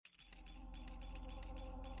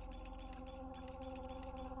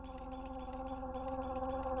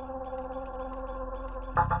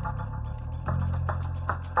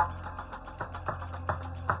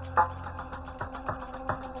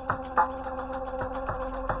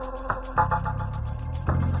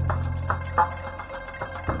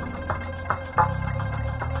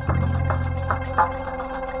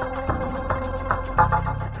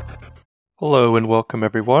Hello and welcome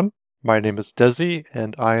everyone. My name is Desi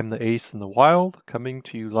and I am the Ace in the Wild, coming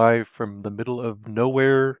to you live from the middle of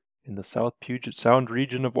nowhere in the South Puget Sound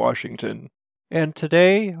region of Washington. And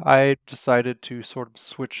today I decided to sort of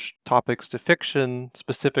switch topics to fiction,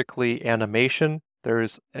 specifically animation. There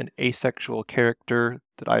is an asexual character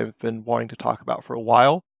that I've been wanting to talk about for a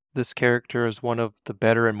while. This character is one of the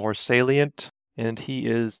better and more salient, and he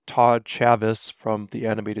is Todd Chavez from the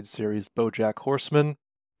animated series Bojack Horseman.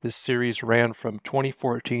 This series ran from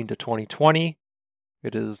 2014 to 2020.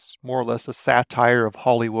 It is more or less a satire of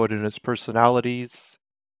Hollywood and its personalities.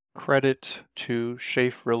 Credit to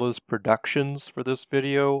Shafrilla's Productions for this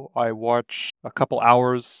video. I watched a couple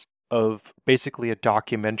hours of basically a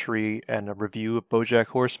documentary and a review of Bojack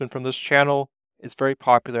Horseman from this channel. It's very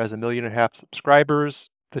popular, has 1.5 million subscribers.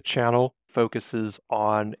 The channel focuses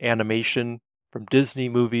on animation from Disney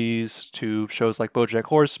movies to shows like Bojack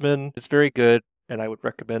Horseman. It's very good, and I would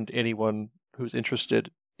recommend anyone who's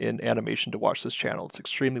interested in animation to watch this channel. It's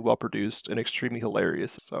extremely well produced and extremely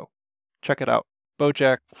hilarious, so check it out.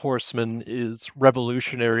 Bojack Horseman is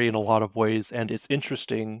revolutionary in a lot of ways, and it's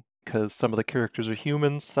interesting because some of the characters are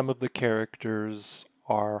humans, some of the characters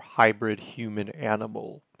are hybrid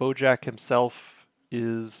human-animal. Bojack himself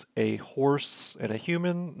is a horse and a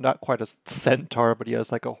human, not quite a centaur, but he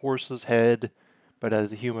has like a horse's head, but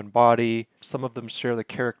as a human body. Some of them share the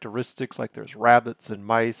characteristics, like there's rabbits and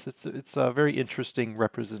mice. It's a very interesting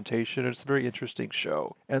representation. It's a very interesting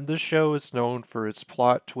show. And this show is known for its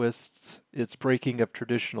plot twists, its breaking of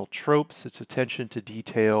traditional tropes, its attention to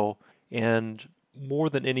detail, and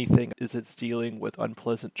more than anything is its dealing with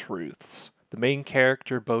unpleasant truths. The main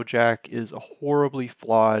character, Bojack, is a horribly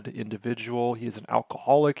flawed individual. He is an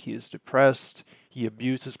alcoholic, he is depressed, he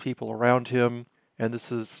abuses people around him, and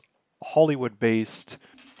this is Hollywood-based.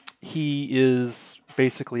 He is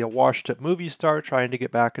basically a washed-up movie star trying to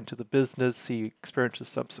get back into the business. He experiences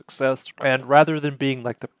some success, and rather than being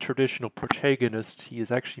like the traditional protagonist, he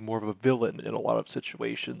is actually more of a villain in a lot of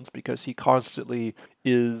situations because he constantly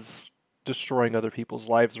is destroying other people's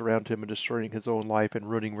lives around him and destroying his own life and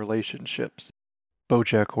ruining relationships.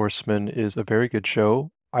 Bojack Horseman is a very good show.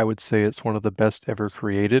 I would say it's one of the best ever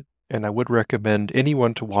created, and I would recommend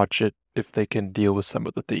anyone to watch it if they can deal with some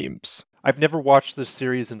of the themes. I've never watched this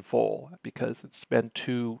series in full because it's been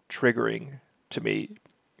too triggering to me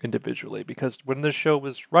individually, because when this show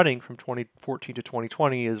was running from 2014 to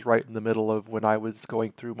 2020 is right in the middle of when I was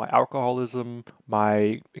going through my alcoholism,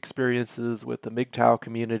 my experiences with the MGTOW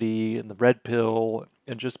community and the red pill,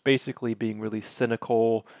 and just basically being really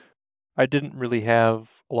cynical. I didn't really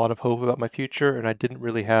have a lot of hope about my future, and I didn't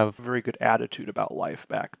really have a very good attitude about life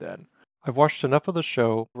back then. I've watched enough of the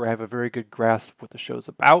show where I have a very good grasp of what the show's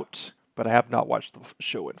about, but I have not watched the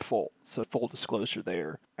show in full, so full disclosure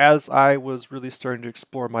there. As I was really starting to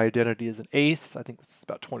explore my identity as an ace, I think this is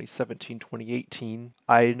about 2017, 2018,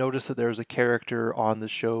 I noticed that there was a character on the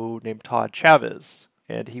show named Todd Chavez,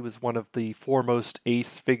 and he was one of the foremost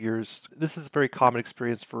ace figures. This is a very common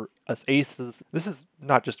experience for us aces. This is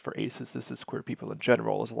not just for aces, this is queer people in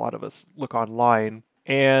general, as a lot of us look online.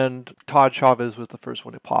 And Todd Chavez was the first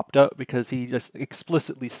one who popped up because he just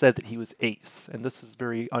explicitly said that he was ace. And this is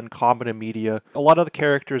very uncommon in media. A lot of the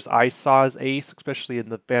characters I saw as ace, especially in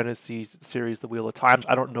the fantasy series The Wheel of Time,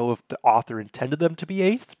 I don't know if the author intended them to be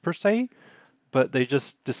ace per se, but they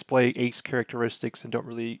just display ace characteristics and don't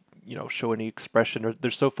really show any expression, or they're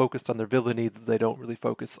so focused on their villainy that they don't really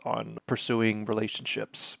focus on pursuing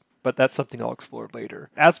relationships. But that's something I'll explore later.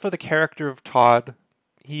 As for the character of Todd,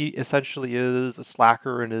 he essentially is a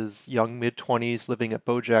slacker in his young mid-20s living at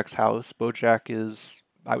Bojack's house. Bojack is,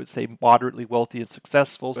 I would say, moderately wealthy and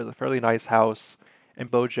successful, with a fairly nice house,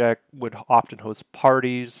 and Bojack would often host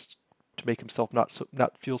parties to make himself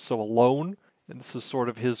not feel so alone. And this is sort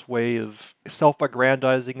of his way of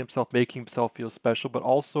self-aggrandizing himself, making himself feel special, but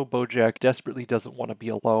also Bojack desperately doesn't want to be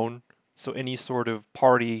alone. So any sort of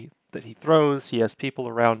party that he throws, he has people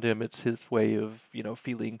around him. It's his way of,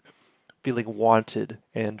 feeling wanted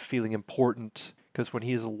and feeling important. Because when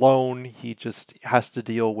he's alone, he just has to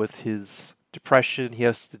deal with his depression. He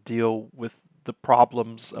has to deal with the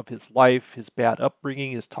problems of his life, his bad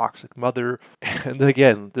upbringing, his toxic mother. And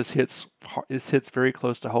again, this hits very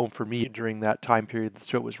close to home for me during that time period the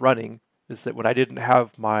show was running, is that when I didn't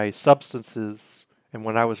have my substances and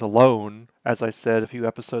when I was alone, as I said a few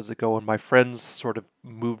episodes ago, when my friends sort of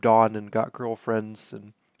moved on and got girlfriends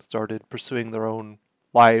and started pursuing their own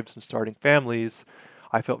lives and starting families,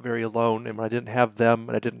 I felt very alone, and when I didn't have them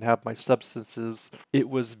and I didn't have my substances, it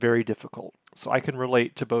was very difficult. So I can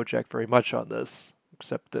relate to Bojack very much on this,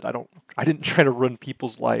 except that I didn't try to run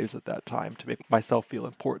people's lives at that time to make myself feel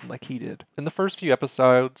important like he did. In the first few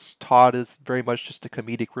episodes, Todd is very much just a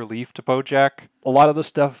comedic relief to Bojack. A lot of the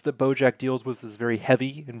stuff that Bojack deals with is very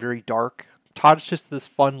heavy and very dark. Todd's just this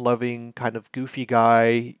fun-loving, kind of goofy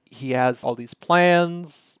guy. He has all these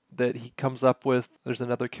plans that he comes up with. There's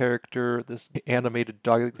another character, this animated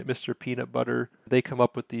dog, Mr. Peanut Butter. They come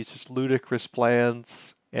up with these just ludicrous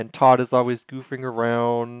plans, and Todd is always goofing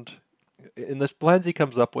around. And the plans he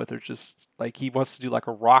comes up with are just like he wants to do like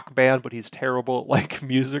a rock band, but he's terrible at like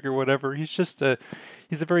music or whatever. He's a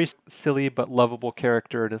very silly but lovable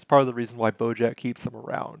character, and it's part of the reason why Bojack keeps him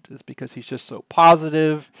around is because he's just so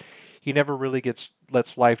positive. He never really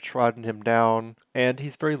lets life trodden him down, and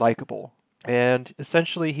he's very likable. And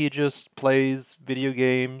essentially, he just plays video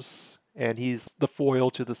games, and he's the foil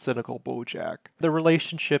to the cynical Bojack. The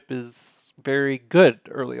relationship is very good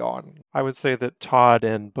early on. I would say that Todd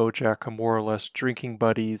and Bojack are more or less drinking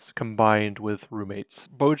buddies combined with roommates.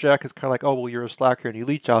 Bojack is kind of like, oh, well, you're a slacker and you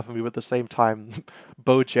leech off of me, but at the same time,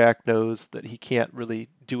 Bojack knows that he can't really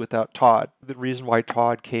do without Todd. The reason why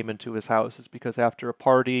Todd came into his house is because after a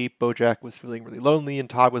party, Bojack was feeling really lonely and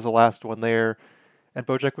Todd was the last one there. And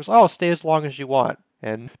Bojack was, oh, stay as long as you want.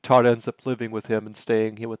 And Todd ends up living with him and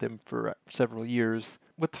staying here with him for several years.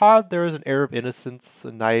 With Todd, there is an air of innocence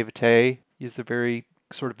and naivete. He's a very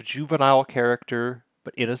sort of juvenile character,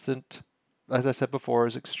 but innocent. As I said before,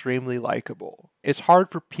 is extremely likable. It's hard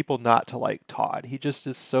for people not to like Todd. He just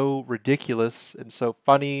is so ridiculous and so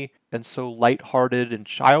funny and so lighthearted and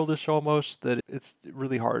childish almost that it's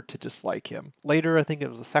really hard to dislike him. Later, I think it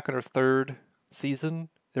was the second or third season,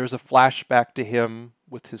 there's a flashback to him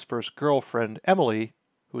with his first girlfriend, Emily,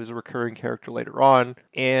 who is a recurring character later on,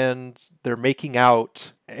 and they're making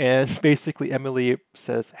out, and basically Emily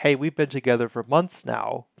says, hey, we've been together for months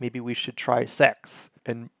now, maybe we should try sex.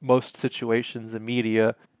 In most situations in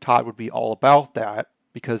media, Todd would be all about that,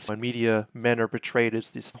 because in media, men are portrayed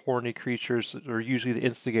as these horny creatures that are usually the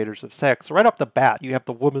instigators of sex. So right off the bat, you have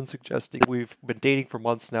the woman suggesting, we've been dating for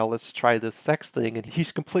months now, let's try this sex thing, and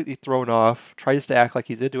he's completely thrown off, tries to act like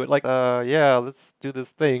he's into it, like, yeah, let's do this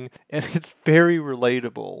thing. And it's very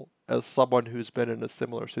relatable as someone who's been in a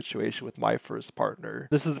similar situation with my first partner.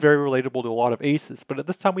 This is very relatable to a lot of aces, but at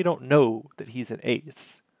this time we don't know that he's an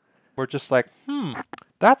ace. We're just like,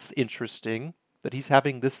 that's interesting that he's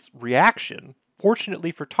having this reaction.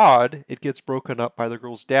 Fortunately for Todd, it gets broken up by the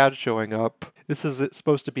girl's dad showing up. This is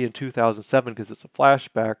supposed to be in 2007 because it's a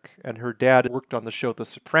flashback, and her dad worked on the show The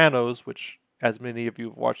Sopranos, which, as many of you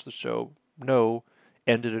who have watched the show know,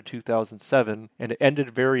 ended in 2007, and it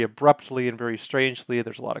ended very abruptly and very strangely.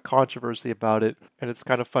 There's a lot of controversy about it, and it's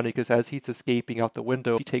kind of funny because as he's escaping out the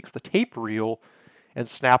window, he takes the tape reel and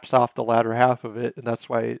snaps off the latter half of it, and that's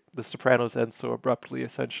why The Sopranos ends so abruptly,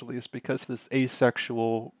 essentially, is because this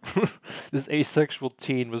asexual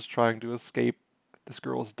teen was trying to escape this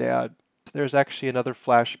girl's dad. There's actually another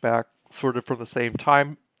flashback, sort of from the same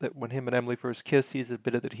time, that when him and Emily first kiss, he's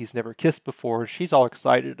admitted that he's never kissed before. She's all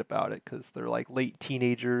excited about it, because they're like late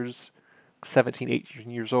teenagers, 17, 18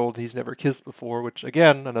 years old, he's never kissed before, which,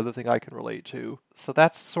 again, another thing I can relate to. So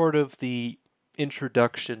that's sort of the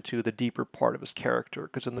introduction to the deeper part of his character,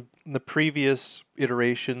 because in the previous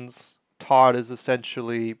iterations, Todd is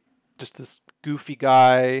essentially just this goofy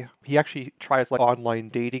guy. He actually tries like online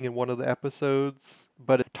dating in one of the episodes,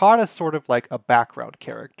 but Todd is sort of like a background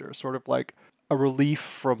character, sort of like a relief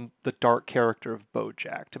from the dark character of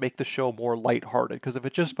Bojack to make the show more lighthearted, because if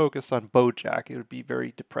it just focused on Bojack, it would be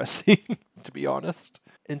very depressing, to be honest.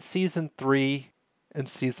 In season 3 and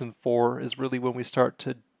season 4 is really when we start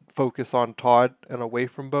to focus on Todd and away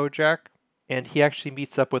from Bojack. And he actually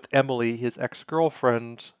meets up with Emily, his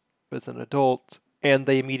ex-girlfriend, as an adult, and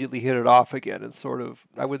they immediately hit it off again and sort of,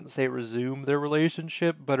 I wouldn't say resume their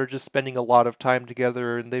relationship, but are just spending a lot of time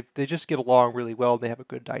together, and they just get along really well, and they have a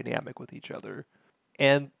good dynamic with each other.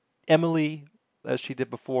 And Emily, as she did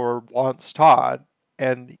before, wants Todd,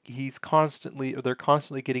 and they're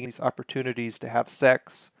constantly getting these opportunities to have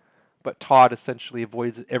sex, but Todd essentially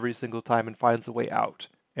avoids it every single time and finds a way out.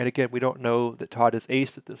 And again, we don't know that Todd is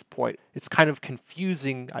ace at this point. It's kind of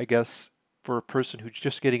confusing, I guess, for a person who's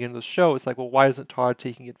just getting into the show. It's like, well, why isn't Todd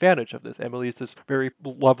taking advantage of this? Emily is this very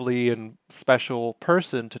lovely and special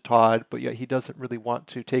person to Todd, but yet he doesn't really want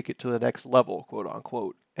to take it to the next level, quote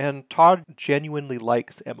unquote. And Todd genuinely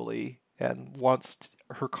likes Emily and wants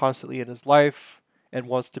her constantly in his life and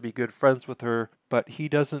wants to be good friends with her, but he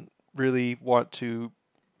doesn't really want to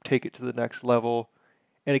take it to the next level.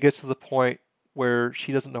 And it gets to the point where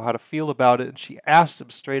she doesn't know how to feel about it, and she asks him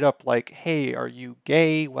straight up, like, hey, are you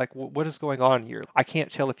gay? Like, what is going on here? I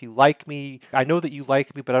can't tell if you like me. I know that you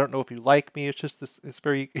like me, but I don't know if you like me. It's just this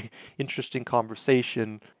very interesting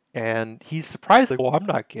conversation, and he's surprised, like, well, I'm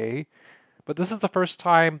not gay. But this is the first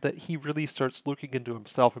time that he really starts looking into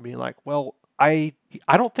himself and being like, well, I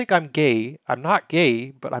don't think I'm gay. I'm not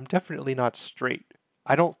gay, but I'm definitely not straight.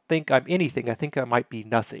 I don't think I'm anything. I think I might be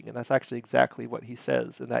nothing. And that's actually exactly what he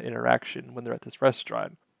says in that interaction when they're at this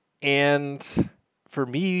restaurant. And for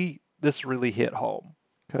me, this really hit home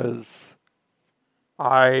because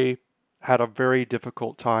I had a very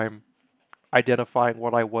difficult time identifying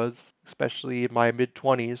what I was, especially in my mid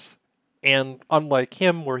 20s. And unlike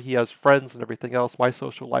him, where he has friends and everything else, my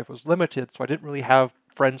social life was limited, so I didn't really have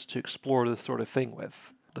friends to explore this sort of thing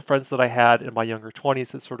with. The friends that I had in my younger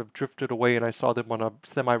 20s had sort of drifted away, and I saw them on a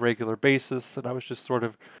semi-regular basis, and I was just sort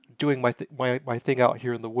of doing my thing out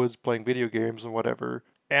here in the woods playing video games and whatever.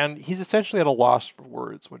 And he's essentially at a loss for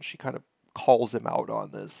words when she kind of calls him out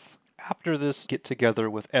on this. After this get together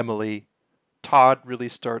with Emily, Todd really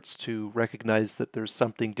starts to recognize that there's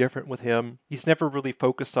something different with him. He's never really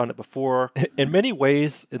focused on it before. In many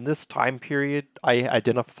ways, in this time period, I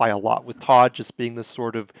identify a lot with Todd just being this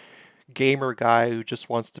sort of gamer guy who just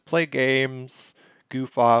wants to play games,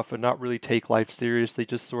 goof off, and not really take life seriously,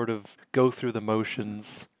 just sort of go through the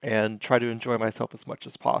motions and try to enjoy myself as much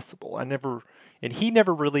as possible. And he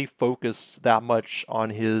never really focused that much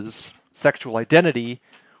on his sexual identity,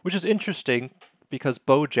 which is interesting because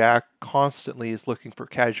Bojack constantly is looking for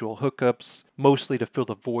casual hookups, mostly to fill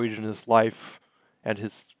the void in his life and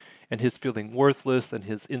his feeling worthless and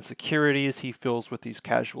his insecurities he fills with these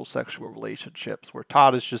casual sexual relationships, where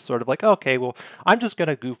Todd is just sort of like, okay, well, I'm just going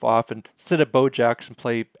to goof off and sit at Bojack's and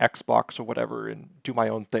play Xbox or whatever and do my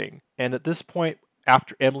own thing. And at this point,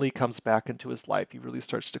 after Emily comes back into his life, he really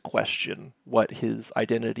starts to question what his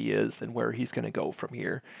identity is and where he's going to go from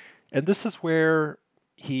here. And this is where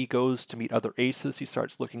he goes to meet other aces. He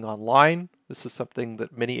starts looking online. This is something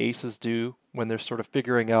that many aces do when they're sort of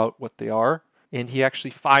figuring out what they are. And he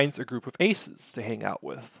actually finds a group of aces to hang out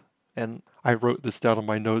with. And I wrote this down in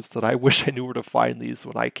my notes that I wish I knew where to find these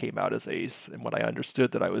when I came out as ace and when I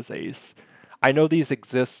understood that I was ace. I know these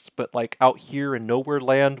exist, but like out here in Nowhere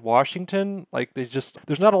Land, Washington, like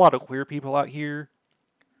there's not a lot of queer people out here.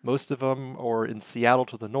 Most of them are in Seattle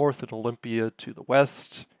to the north and Olympia to the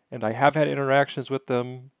west. And I have had interactions with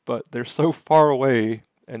them, but they're so far away.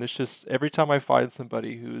 And it's just every time I find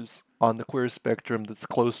somebody who's on the queer spectrum that's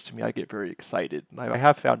close to me, I get very excited. And I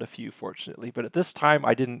have found a few, fortunately. But at this time,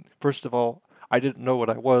 first of all, I didn't know what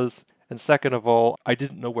I was. And second of all, I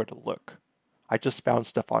didn't know where to look. I just found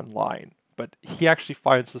stuff online. But he actually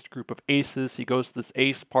finds this group of aces. He goes to this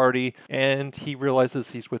ace party, and he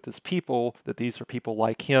realizes he's with this people, that these are people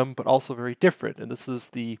like him, but also very different. And this is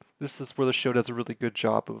where the show does a really good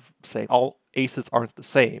job of saying all aces aren't the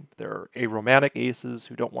same. There are aromantic aces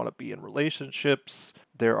who don't want to be in relationships.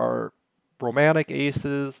 There are romantic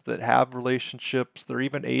aces that have relationships. There are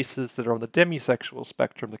even aces that are on the demisexual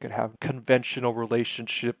spectrum that can have conventional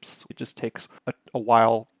relationships. It just takes a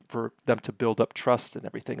while for them to build up trust and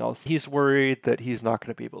everything else. He's worried that he's not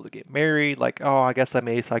going to be able to get married. Like, oh, I guess I'm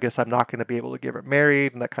ace. I guess I'm not going to be able to get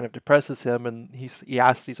married. And that kind of depresses him. And he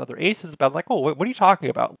asks these other aces about, like, oh, what are you talking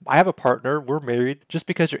about? I have a partner. We're married. Just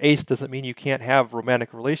because you're ace doesn't mean you can't have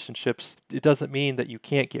romantic relationships. It doesn't mean that you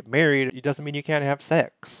can't get married. It doesn't mean you can't have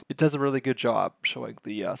sex. It does a really good job showing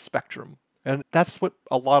the spectrum. And that's what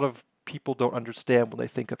a lot of people don't understand when they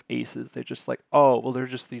think of aces. They're just like, oh, well, they're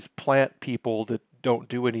just these plant people that don't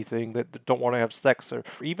do anything, that don't want to have sex, or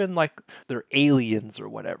even like they're aliens or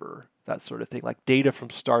whatever, that sort of thing. Like Data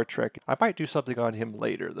from Star Trek. I might do something on him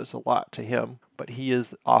later. There's a lot to him, but he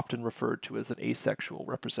is often referred to as an asexual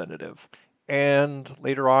representative. And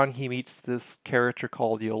later on, he meets this character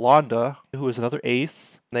called Yolanda, who is another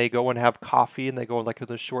ace. They go and have coffee, and they go on like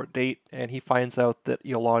a short date, and he finds out that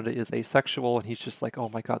Yolanda is asexual, and he's just like, oh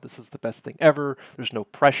my god, this is the best thing ever. There's no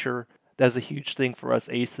pressure. That's a huge thing for us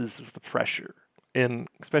aces, is the pressure. And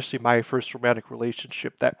especially my first romantic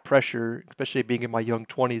relationship, that pressure, especially being in my young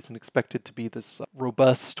 20s and expected to be this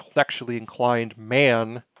robust, sexually inclined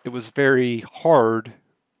man, it was very hard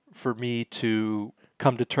for me to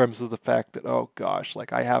come to terms with the fact that, oh gosh,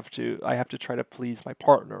 like I have to try to please my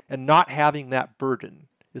partner. And not having that burden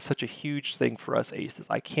is such a huge thing for us aces.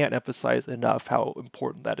 I can't emphasize enough how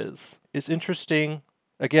important that is. It's interesting,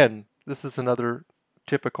 again, this is another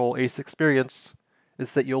typical ace experience,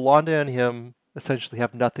 is that Yolanda and him essentially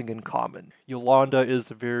have nothing in common. Yolanda is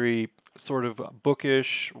a very sort of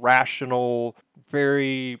bookish, rational,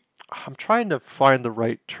 very I'm trying to find the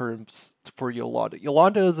right terms for Yolanda.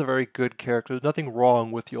 Yolanda is a very good character. There's nothing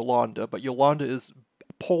wrong with Yolanda, but Yolanda is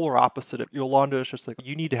polar opposite. Yolanda is just like,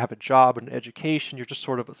 you need to have a job and an education. You're just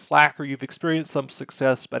sort of a slacker. You've experienced some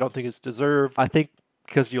success, but I don't think it's deserved. I think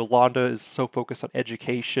because Yolanda is so focused on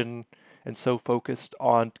education and so focused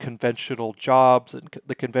on conventional jobs and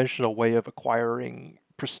the conventional way of acquiring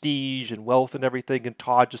prestige and wealth and everything, and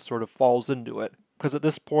Todd just sort of falls into it. Because at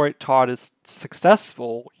this point, Todd is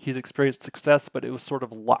successful. He's experienced success, but it was sort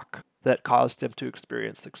of luck that caused him to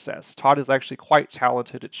experience success. Todd is actually quite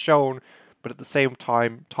talented, it's shown, but at the same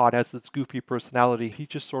time, Todd has this goofy personality. He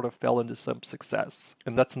just sort of fell into some success.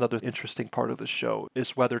 And that's another interesting part of the show,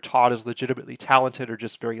 is whether Todd is legitimately talented or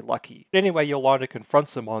just very lucky. Anyway, Yolanda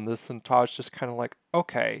confronts him on this, and Todd's just kind of like,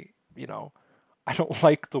 okay, I don't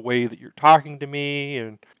like the way that you're talking to me,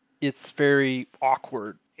 and it's very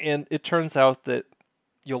awkward. And it turns out that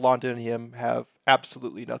Yolanda and him have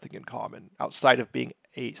absolutely nothing in common outside of being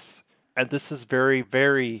ace. And this is very,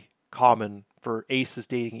 very common for aces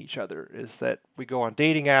dating each other, is that we go on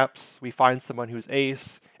dating apps, we find someone who's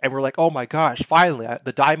ace, and we're like, oh my gosh, finally,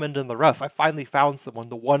 the diamond in the rough, I finally found someone,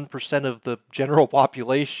 the 1% of the general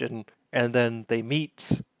population, and then they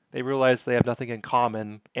meet, they realize they have nothing in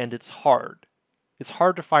common, and it's hard. It's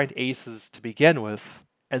hard to find aces to begin with,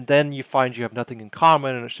 and then you find you have nothing in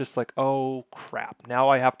common, and it's just like, oh crap, now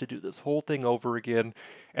I have to do this whole thing over again.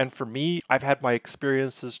 And for me, I've had my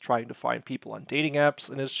experiences trying to find people on dating apps,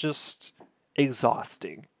 and it's just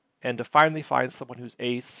exhausting. And to finally find someone who's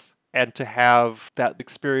ace, and to have that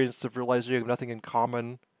experience of realizing you have nothing in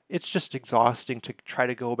common, it's just exhausting to try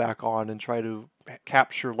to go back on and try to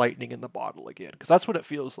capture lightning in the bottle again. Because that's what it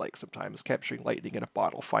feels like sometimes, capturing lightning in a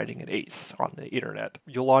bottle, finding an ace on the internet.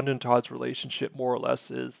 Yolanda and Todd's relationship more or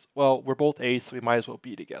less is, well, we're both ace, so we might as well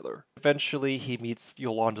be together. Eventually, he meets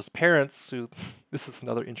Yolanda's parents, who, this is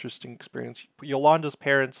another interesting experience. Yolanda's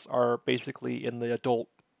parents are basically in the adult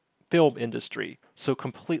film industry, so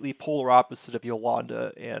completely polar opposite of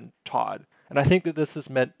Yolanda and Todd. And I think that this is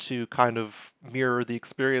meant to kind of mirror the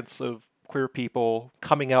experience of queer people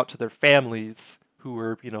coming out to their families who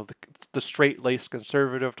are, the straight-laced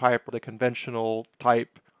conservative type or the conventional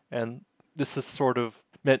type. And this is sort of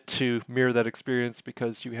meant to mirror that experience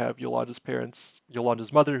because you have Yolanda's parents,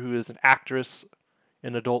 Yolanda's mother, who is an actress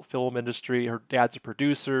in adult film industry. Her dad's a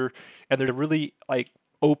producer, and they're really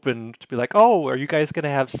open to be like, oh, are you guys going to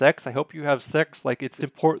have sex? I hope you have sex. Like, it's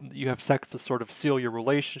important that you have sex to sort of seal your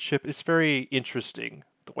relationship. It's very interesting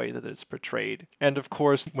the way that it's portrayed. And of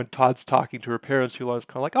course, when Todd's talking to her parents, Yolanda's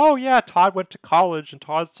kind of like, oh yeah, Todd went to college and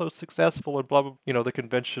Todd's so successful and blah, blah, the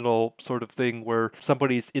conventional sort of thing where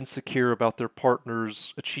somebody's insecure about their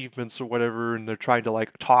partner's achievements or whatever, and they're trying to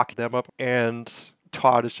talk them up. And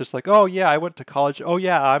Todd is just like, oh yeah, I went to college. Oh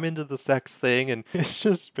yeah, I'm into the sex thing. And it's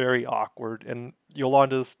just very awkward. And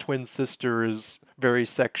Yolanda's twin sister is very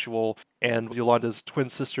sexual. And Yolanda's twin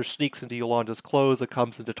sister sneaks into Yolanda's clothes and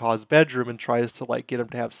comes into Todd's bedroom and tries to get him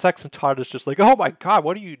to have sex. And Todd is just like, oh my God,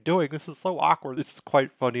 what are you doing? This is so awkward. This is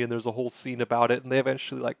quite funny. And there's a whole scene about it. And they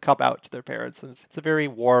eventually come out to their parents. And it's a very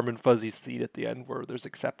warm and fuzzy scene at the end where there's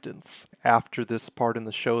acceptance. After this part in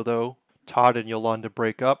the show, though, Todd and Yolanda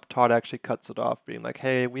break up. Todd actually cuts it off, being like,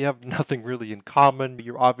 hey, we have nothing really in common.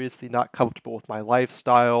 You're obviously not comfortable with my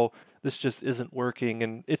lifestyle. This just isn't working.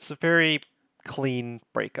 And it's a very clean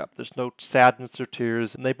breakup. There's no sadness or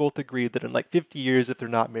tears. And they both agree that in 50 years, if they're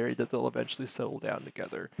not married, that they'll eventually settle down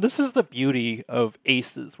together. This is the beauty of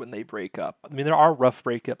aces when they break up. I mean, there are rough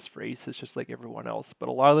breakups for aces, just like everyone else. But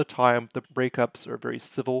a lot of the time, the breakups are very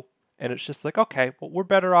civil. And it's just like, okay, well, we're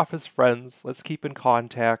better off as friends. Let's keep in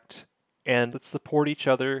contact. And let's support each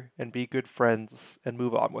other and be good friends and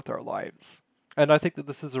move on with our lives. And I think that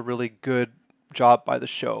this is a really good job by the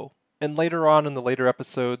show. And later on in the later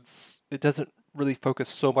episodes, it doesn't really focus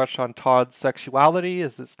so much on Todd's sexuality,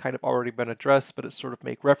 as it's kind of already been addressed, but it sort of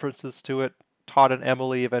make references to it. Todd and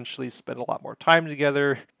Emily eventually spend a lot more time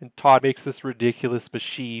together, and Todd makes this ridiculous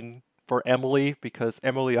machine for Emily, because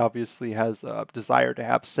Emily obviously has a desire to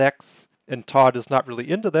have sex. And Todd is not really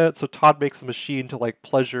into that, so Todd makes a machine to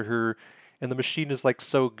pleasure her, and the machine is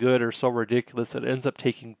so good or so ridiculous that it ends up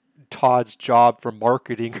taking Todd's job for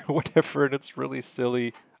marketing or whatever, and it's really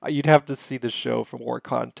silly. You'd have to see the show for more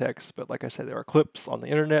context, but like I said, there are clips on the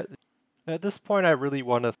internet. And at this point, I really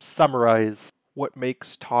want to summarize what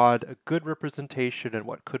makes Todd a good representation and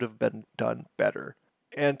what could have been done better.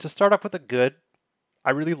 And to start off with the good,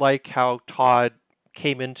 I really like how Todd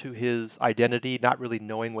came into his identity not really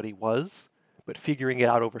knowing what he was, but figuring it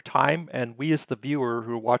out over time, and we as the viewer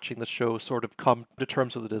who are watching the show sort of come to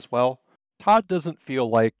terms with it as well. Todd doesn't feel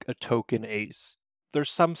like a token ace. there's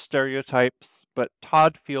some stereotypes, but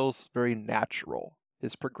Todd feels very natural.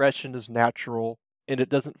 His progression is natural, and it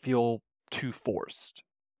doesn't feel too forced.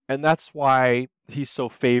 And that's why he's so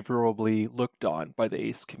favorably looked on by the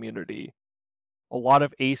ace community. A lot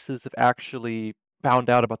of aces have actually found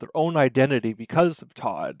out about their own identity because of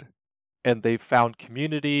Todd. And they've found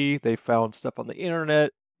community, they've found stuff on the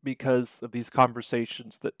internet because of these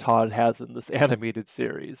conversations that Todd has in this animated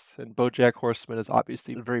series. And Bojack Horseman is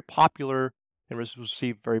obviously very popular and was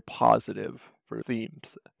received very positive for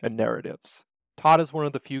themes and narratives. Todd is one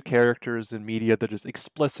of the few characters in media that is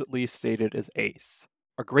explicitly stated as ace.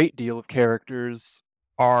 A great deal of characters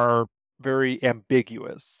are very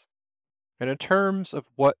ambiguous. And in terms of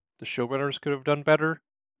what the showrunners could have done better,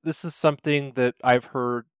 this is something that I've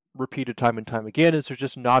heard repeated time and time again, is there's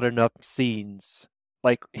just not enough scenes.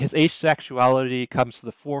 Like, his asexuality comes to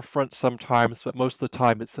the forefront sometimes, but most of the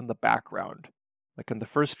time it's in the background. Like, in the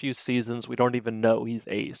first few seasons, we don't even know he's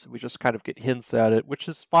ace. We just kind of get hints at it, which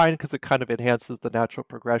is fine because it kind of enhances the natural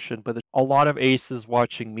progression, but a lot of aces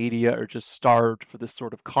watching media are just starved for this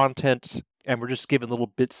sort of content, and we're just given little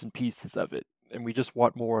bits and pieces of it, and we just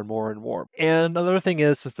want more and more and more. And another thing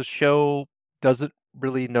is the show doesn't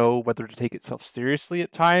really know whether to take itself seriously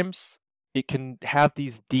at times. It can have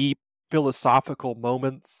these deep philosophical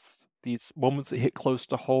moments, these moments that hit close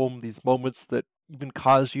to home, these moments that even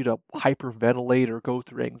cause you to hyperventilate or go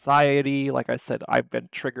through anxiety. Like I said, I've been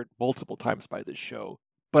triggered multiple times by this show.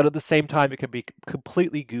 But at the same time, it can be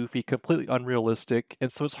completely goofy, completely unrealistic,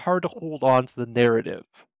 and so it's hard to hold on to the narrative.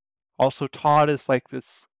 Also, Todd is like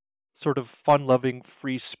this sort of fun-loving,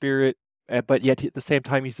 free spirit, but yet at the same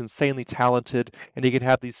time, he's insanely talented, and he can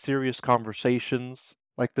have these serious conversations.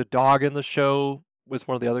 Like the dog in the show was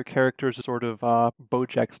one of the other characters, sort of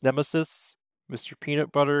Bojack's nemesis, Mr.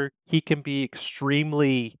 Peanut Butter. He can be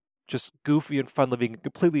extremely just goofy and fun-loving,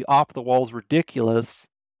 completely off the walls, ridiculous,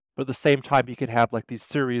 but at the same time, he can have like these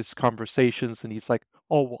serious conversations, and he's like,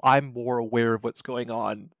 "Oh, well, I'm more aware of what's going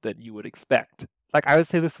on than you would expect." Like, I would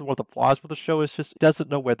say this is one of the flaws with the show, is just it doesn't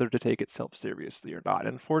know whether to take itself seriously or not. And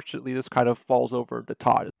unfortunately, this kind of falls over into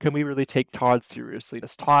Todd. Can we really take Todd seriously?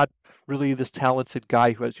 Is Todd really this talented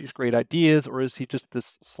guy who has these great ideas, or is he just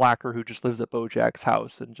this slacker who just lives at Bojack's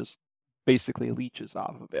house and just basically leeches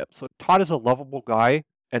off of him? So Todd is a lovable guy,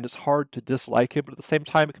 and it's hard to dislike him, but at the same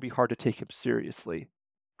time, it can be hard to take him seriously.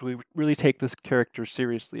 Do we really take this character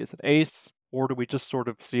seriously as an ace? Or do we just sort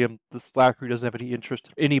of see him, the slacker who doesn't have any interest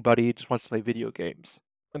in anybody, just wants to play video games?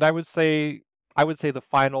 And I would say the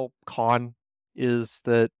final con is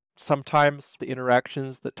that sometimes the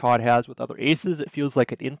interactions that Todd has with other aces, it feels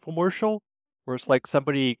like an infomercial, where it's like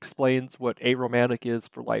somebody explains what aromantic is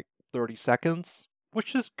for like 30 seconds,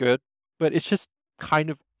 which is good, but it's just kind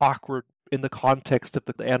of awkward in the context of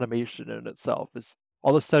the animation in itself. Is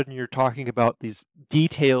all of a sudden you're talking about these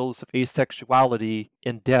details of asexuality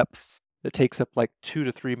in depth that takes up like 2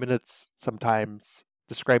 to 3 minutes sometimes,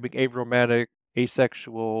 describing aromantic,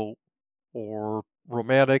 asexual, or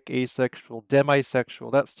romantic, asexual,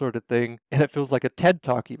 demisexual, that sort of thing. And it feels like a TED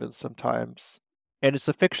Talk even sometimes. And it's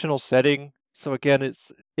a fictional setting, so again,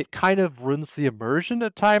 it kind of ruins the immersion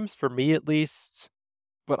at times, for me at least,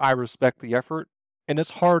 but I respect the effort. And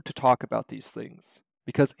it's hard to talk about these things,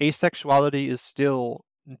 because asexuality is still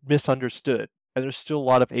misunderstood. And there's still a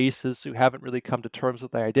lot of aces who haven't really come to terms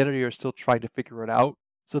with their identity, or are still trying to figure it out.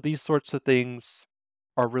 So these sorts of things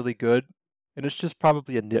are really good, and it's just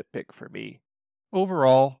probably a nitpick for me.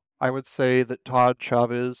 Overall, I would say that Todd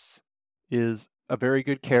Chavez is a very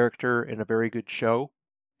good character and a very good show,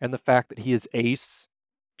 and the fact that he is ace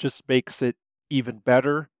just makes it even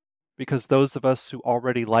better, because those of us who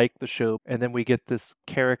already like the show, and then we get this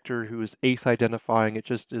character who is ace identifying, it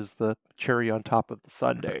just is the cherry on top of the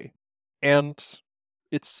sundae. And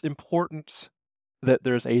it's important that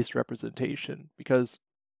there's ace representation, because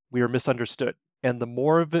we are misunderstood. And the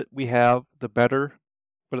more of it we have, the better.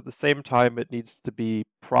 But at the same time, it needs to be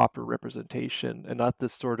proper representation and not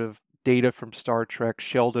this sort of Data from Star Trek,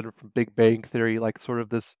 Sheldon from Big Bang Theory, like sort of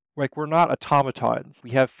this, like we're not automatons.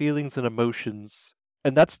 We have feelings and emotions.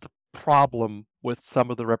 And that's the problem with some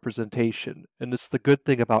of the representation. And it's the good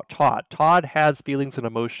thing about Todd. Todd has feelings and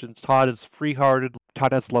emotions. Todd is free-hearted.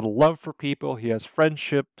 Todd has a lot of love for people. He has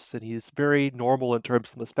friendships, and he's very normal in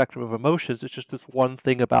terms of the spectrum of emotions. It's just this one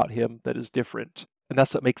thing about him that is different. And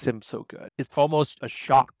that's what makes him so good. It's almost a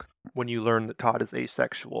shock when you learn that Todd is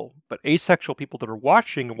asexual. But asexual people that are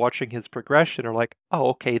watching his progression are like, oh,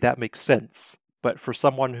 okay, that makes sense. But for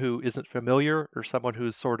someone who isn't familiar, or someone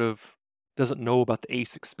who's sort of doesn't know about the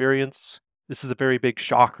ace experience, this is a very big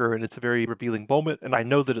shocker, and it's a very revealing moment, and I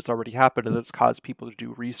know that it's already happened, and it's caused people to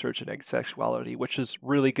do research in asexuality, which is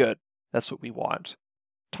really good. That's what we want.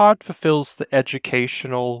 Todd fulfills the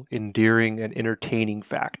educational, endearing, and entertaining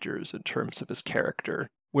factors in terms of his character,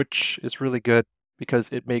 which is really good because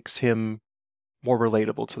it makes him more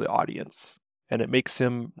relatable to the audience, and it makes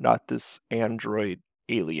him not this android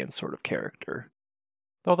alien sort of character.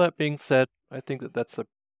 All that being said, I think that that's a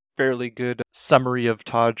fairly good summary of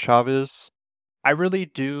Todd Chavez. I really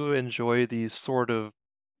do enjoy these sort of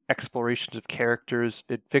explorations of characters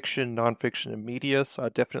in fiction, nonfiction, and media, so I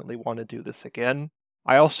definitely want to do this again.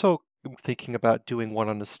 I also am thinking about doing one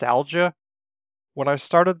on nostalgia. When I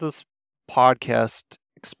started this podcast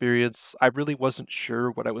experience, I really wasn't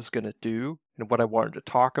sure what I was going to do and what I wanted to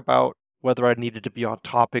talk about, whether I needed to be on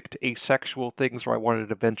topic to asexual things or I wanted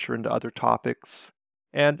to venture into other topics.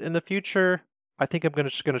 And in the future, I think I'm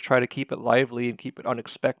just going to try to keep it lively and keep it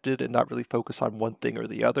unexpected and not really focus on one thing or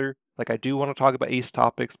the other. Like, I do want to talk about ace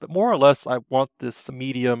topics, but more or less, I want this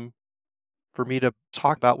medium for me to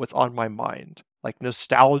talk about what's on my mind. Like,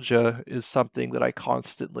 nostalgia is something that I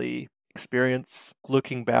constantly experience.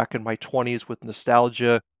 Looking back in my 20s with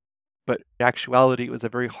nostalgia, but in actuality, it was a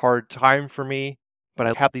very hard time for me. But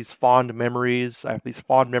I have these fond memories. I have these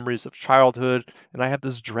fond memories of childhood, and I have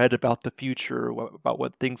this dread about the future, about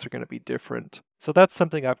what things are going to be different. So that's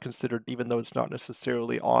something I've considered, even though it's not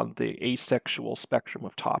necessarily on the asexual spectrum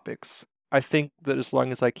of topics. I think that as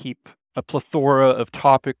long as I keep a plethora of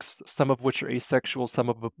topics, some of which are asexual, some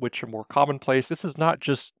of which are more commonplace, this is not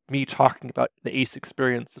just me talking about the ace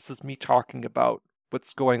experience. This is me talking about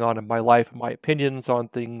what's going on in my life and my opinions on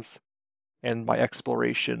things and my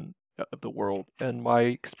exploration of the world and my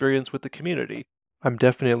experience with the community. I'm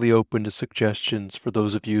definitely open to suggestions for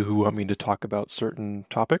those of you who want me to talk about certain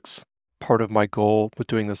topics. Part of my goal with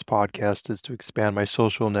doing this podcast is to expand my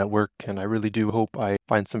social network, and I really do hope I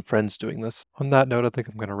find some friends doing this. On that note, I think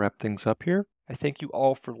I'm going to wrap things up here. I thank you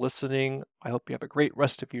all for listening. I hope you have a great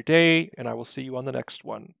rest of your day, and I will see you on the next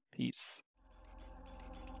one. Peace.